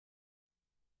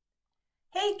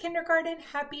Hey, kindergarten,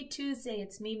 happy Tuesday.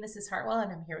 It's me, Mrs. Hartwell,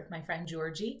 and I'm here with my friend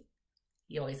Georgie.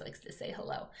 He always likes to say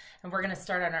hello. And we're going to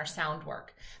start on our sound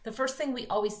work. The first thing we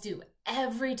always do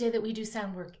every day that we do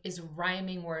sound work is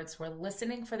rhyming words. We're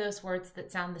listening for those words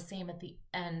that sound the same at the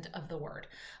end of the word.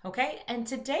 Okay? And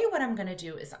today what I'm going to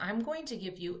do is I'm going to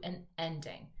give you an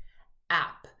ending,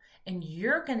 app. And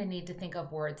you're going to need to think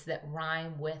of words that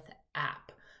rhyme with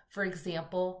app. For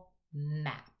example,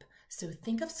 map. So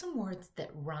think of some words that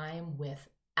rhyme with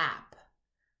app,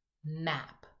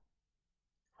 map.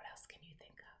 What else can you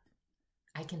think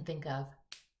of? I can think of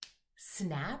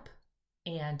snap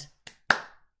and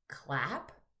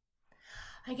clap.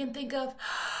 I can think of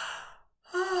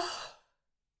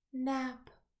nap.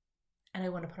 And I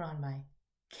want to put on my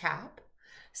cap.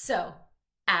 So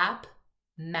app,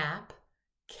 map,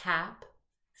 cap,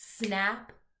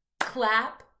 snap,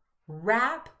 clap,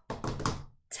 rap,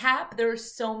 tap. There are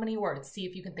so many words. See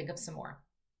if you can think of some more.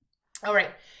 All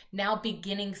right, now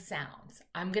beginning sounds.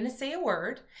 I'm going to say a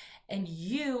word and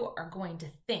you are going to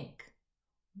think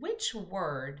which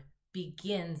word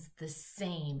begins the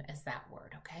same as that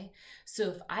word, okay? So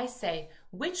if I say,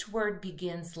 which word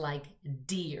begins like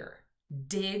deer,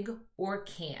 dig or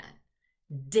can?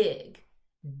 Dig.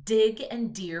 Dig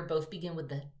and deer both begin with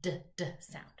the d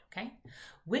sound, okay?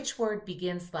 Which word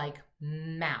begins like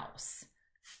mouse?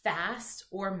 Fast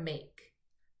or make?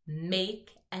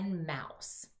 Make and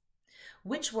mouse.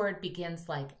 Which word begins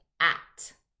like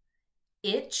at?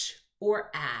 Itch or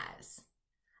as?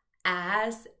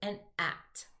 As and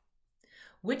at.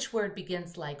 Which word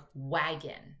begins like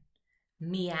wagon?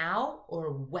 Meow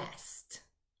or west?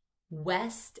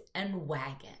 West and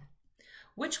wagon.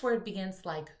 Which word begins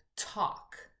like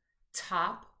talk?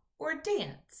 Top or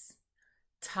dance?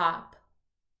 Top,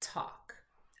 talk.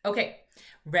 Okay,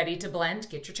 ready to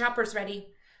blend? Get your choppers ready.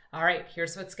 All right,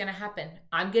 here's what's going to happen.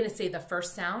 I'm going to say the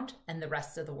first sound and the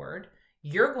rest of the word.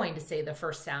 You're going to say the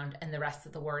first sound and the rest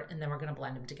of the word, and then we're going to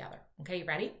blend them together. Okay, you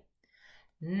ready?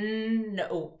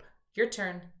 Nope. Your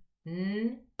turn.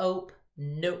 Nope.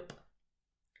 Nope.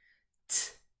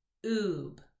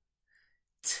 Oob.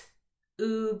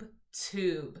 Oob.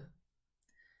 Tube.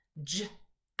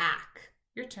 Jack.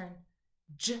 Your turn.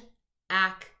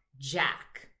 Jack.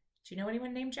 Jack. Do you know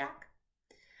anyone named Jack?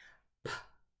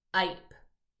 Pipe.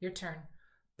 Your turn.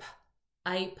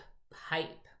 Pipe.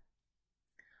 Pipe.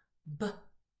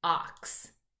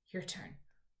 Ox. Your turn.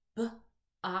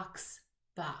 Ox.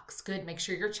 Box. Good. Make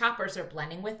sure your choppers are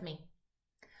blending with me.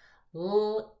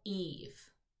 Leave.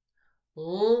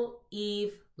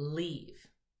 Leave. Leave.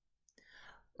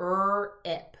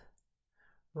 Ip.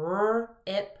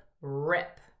 Ip.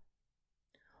 Rip.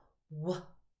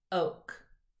 Oak.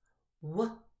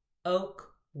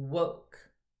 Oak. Woke.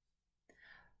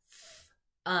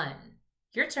 Fun.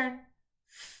 Your turn.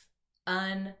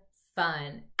 Fun.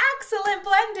 Excellent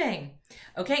blending.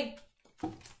 Okay.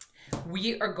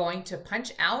 We are going to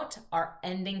punch out our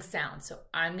ending sound. So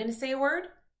I'm going to say a word,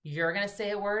 you're going to say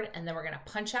a word, and then we're going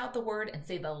to punch out the word and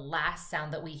say the last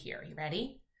sound that we hear. You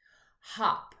ready?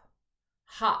 Hop.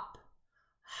 Hop.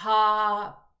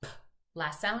 Hop.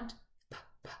 Last sound.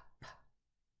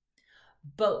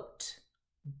 Boat.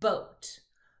 Boat.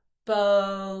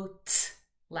 Boat.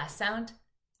 Last sound.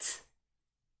 T.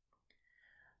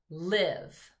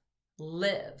 Live.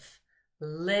 Live.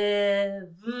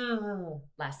 Live.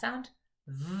 Last sound.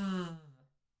 V.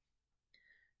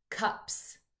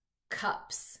 Cups.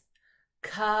 Cups.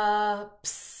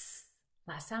 Cups.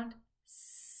 Last sound.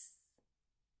 S.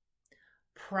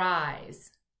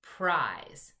 Prize.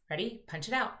 Prize. Ready? Punch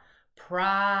it out.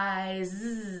 Prize.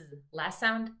 Last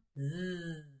sound.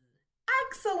 Z.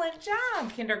 Excellent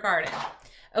job, kindergarten.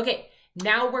 Okay,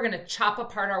 now we're going to chop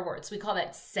apart our words. We call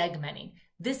that segmenting.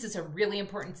 This is a really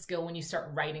important skill when you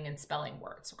start writing and spelling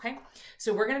words, okay?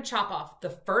 So we're going to chop off the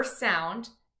first sound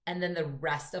and then the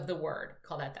rest of the word.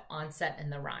 Call that the onset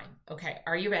and the rhyme. Okay,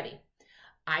 are you ready?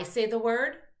 I say the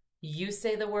word, you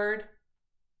say the word,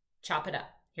 chop it up.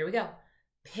 Here we go.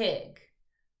 Pig,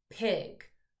 pig,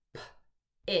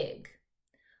 ig.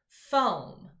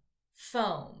 Foam,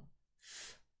 foam,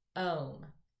 ohm.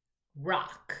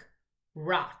 Rock,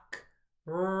 rock,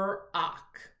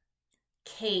 rock.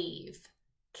 Cave,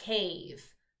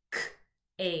 cave,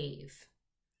 ave.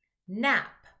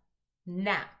 Nap,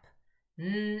 nap,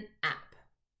 nap.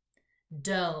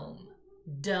 Dome,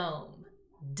 dome,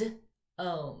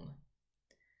 ohm.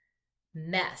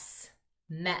 Mess,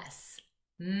 mess,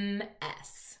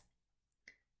 mess.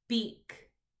 Beak,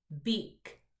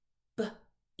 beak,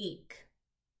 eek.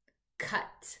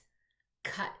 Cut,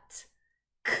 cut,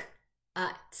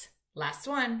 ut. Last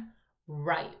one.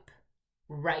 Ripe,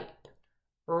 ripe,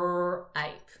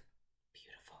 ripe.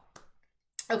 Beautiful.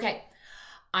 Okay,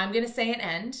 I'm going to say an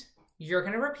end. You're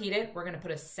going to repeat it. We're going to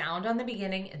put a sound on the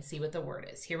beginning and see what the word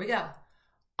is. Here we go.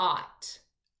 Ought.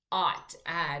 Ought.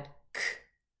 Add k.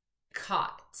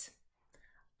 Caught.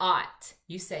 Ought.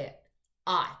 You say it.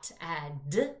 Ought. Add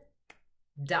d.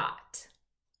 Dot.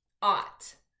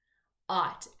 Ought.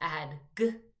 Ought. Add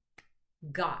g.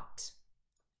 Got.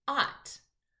 Ought.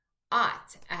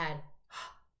 Ought. Add h.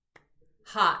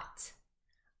 Hot.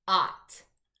 Ought.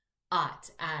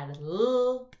 Ought. Add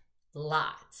l.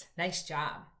 Lot. Nice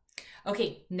job.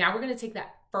 Okay, now we're going to take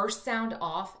that first sound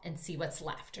off and see what's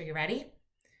left. Are you ready?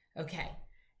 Okay.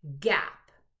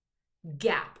 Gap.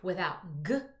 Gap without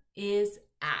g is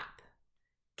app.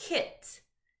 Kit.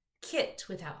 Kit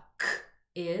without k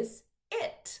is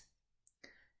it.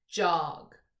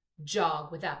 Jog.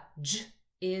 Jog without j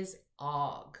is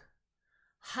og.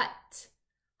 Hut.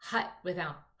 Hut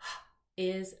without h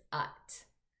is ut.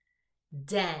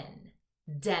 Den.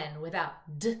 Den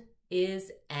without d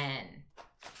is n.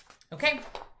 Okay.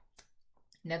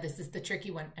 Now this is the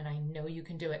tricky one, and I know you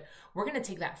can do it. We're going to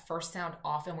take that first sound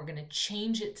off and we're going to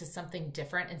change it to something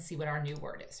different and see what our new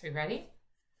word is. Are you ready?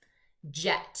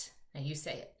 Jet. Now you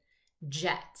say it.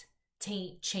 Jet.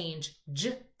 Change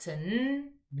j to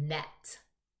n. Net.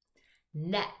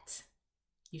 Net.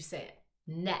 You say it.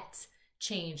 Net.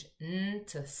 Change n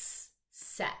to s.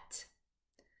 Set.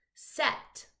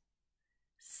 Set.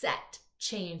 Set.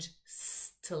 Change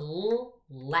s to l.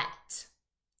 Let.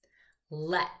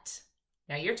 Let.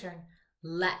 Now your turn.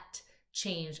 Let.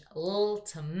 Change l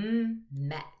to m.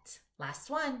 Met. Last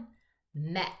one.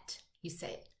 Met. You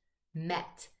say it.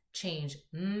 Met. Change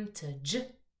m to j.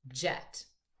 Jet.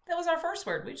 That was our first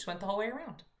word. We just went the whole way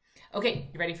around. Okay,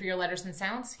 you ready for your letters and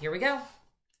sounds? Here we go.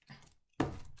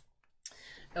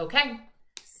 Okay,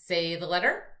 say the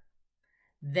letter.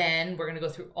 Then we're going to go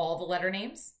through all the letter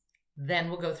names. Then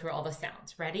we'll go through all the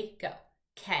sounds. Ready? Go.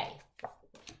 K.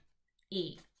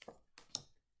 E.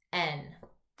 N.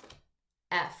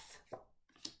 F.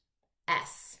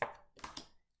 S.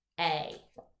 A.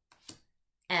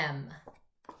 M.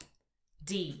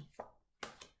 D.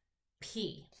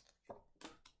 P.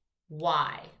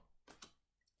 Y.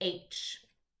 H.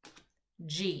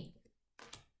 G.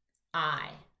 I.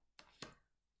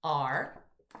 R.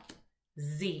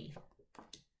 Z.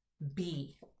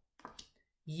 B.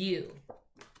 U.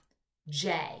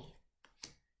 J.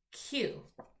 Q.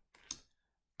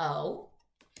 O.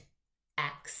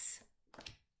 X.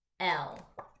 L.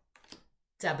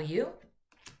 W.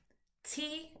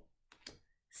 T.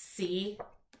 C.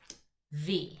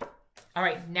 V. All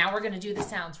right, now we're going to do the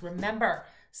sounds. Remember,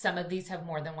 some of these have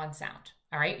more than one sound.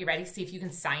 All right, you ready? See if you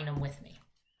can sign them with me.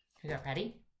 Here we go.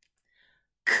 Ready?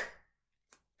 K.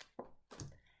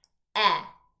 E.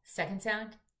 Second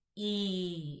sound.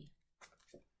 E.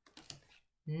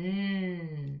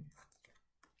 N.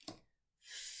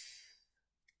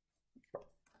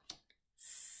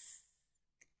 S.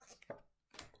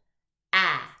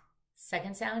 A.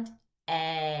 Second sound.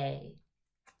 A.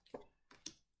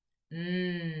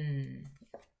 D.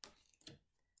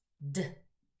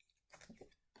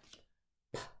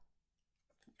 P.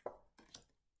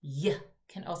 Y.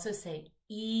 Can also say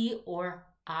E or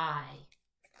I.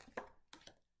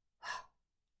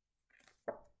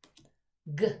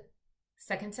 G.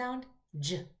 Second sound.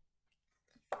 J.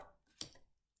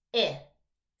 I.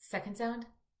 Second sound.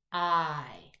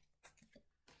 I.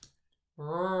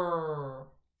 R.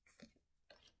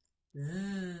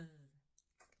 Z.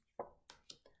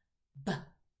 B.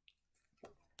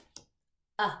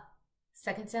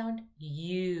 Second sound.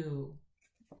 U.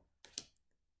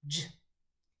 J.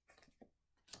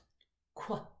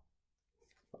 Qu.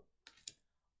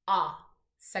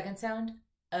 Second sound.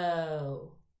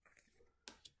 O.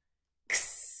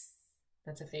 X.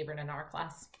 That's a favorite in our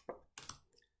class.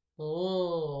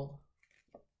 L.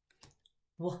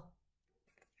 W.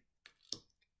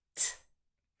 T.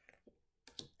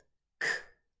 K.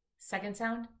 Second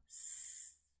sound.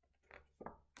 S.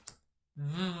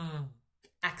 V.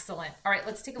 Excellent. All right,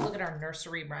 let's take a look at our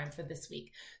nursery rhyme for this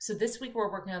week. So this week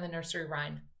we're working on the nursery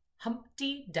rhyme,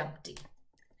 Humpty Dumpty.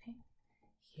 Okay,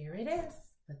 here it is.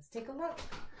 Let's take a look.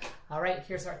 All right,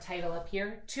 here's our title up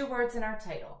here. 2 words in our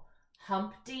title,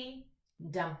 Humpty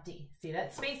Dumpty. See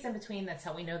that space in between? That's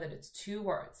how we know that it's 2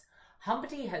 words.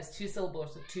 Humpty has 2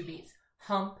 syllables with 2 B's.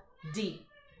 Hump-D.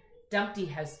 Dumpty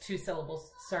has 2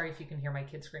 syllables. Sorry if you can hear my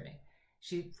kid screaming.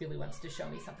 She really wants to show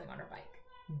me something on her bike.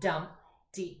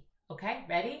 Dumpty. Okay,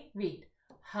 ready? Read.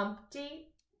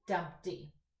 Humpty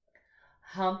Dumpty.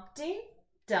 Humpty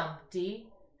Dumpty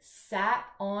sat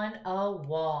on a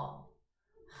wall.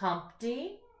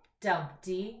 Humpty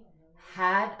Dumpty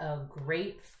had a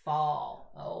great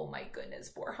fall. Oh my goodness. is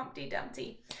for Humpty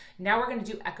Dumpty. Now we're going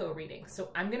to do echo reading. So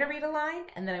I'm going to read a line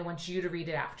and then I want you to read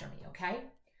it after me, okay?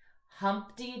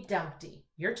 Humpty Dumpty.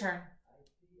 Your turn.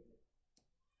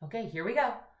 Okay, here we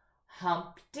go.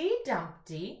 Humpty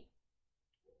Dumpty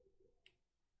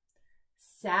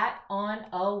sat on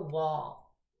a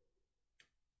wall.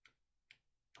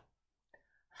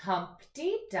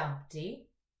 Humpty Dumpty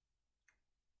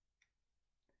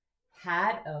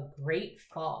had a great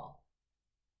fall.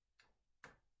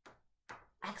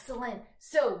 Excellent.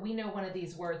 So we know one of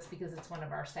these words because it's one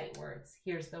of our sight words.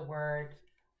 Here's the word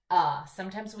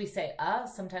sometimes we say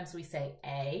sometimes we say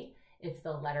a. It's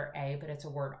the letter A, but it's a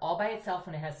word all by itself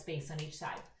and it has space on each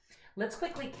side. Let's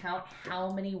quickly count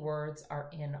how many words are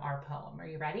in our poem. Are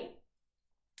you ready?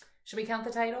 Should we count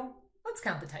the title? Let's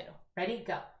count the title. Ready?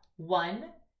 Go. 1,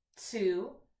 2,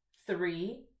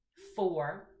 3,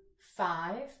 4,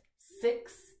 5,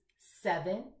 6,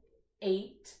 7,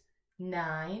 8,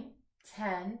 9,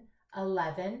 10,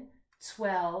 11,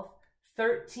 12,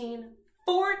 13,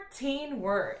 14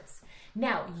 words.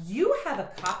 Now, you have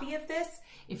a copy of this.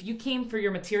 If you came for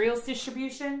your materials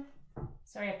distribution,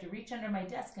 sorry, I have to reach under my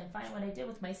desk and find what I did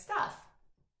with my stuff.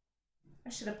 I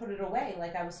should have put it away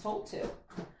like I was told to.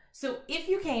 So if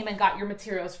you came and got your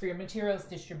materials for your materials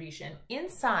distribution,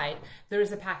 inside there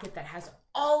is a packet that has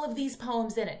all of these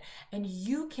poems in it. And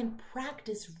you can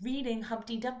practice reading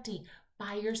Humpty Dumpty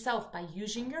by yourself by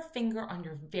using your finger on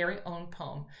your very own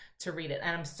poem to read it.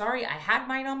 And I'm sorry, I had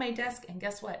mine on my desk, and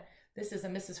guess what? This is a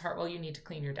Mrs. Hartwell, you need to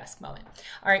clean your desk moment.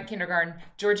 All right, kindergarten,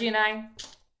 Georgie and I,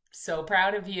 so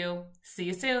proud of you. See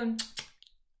you soon.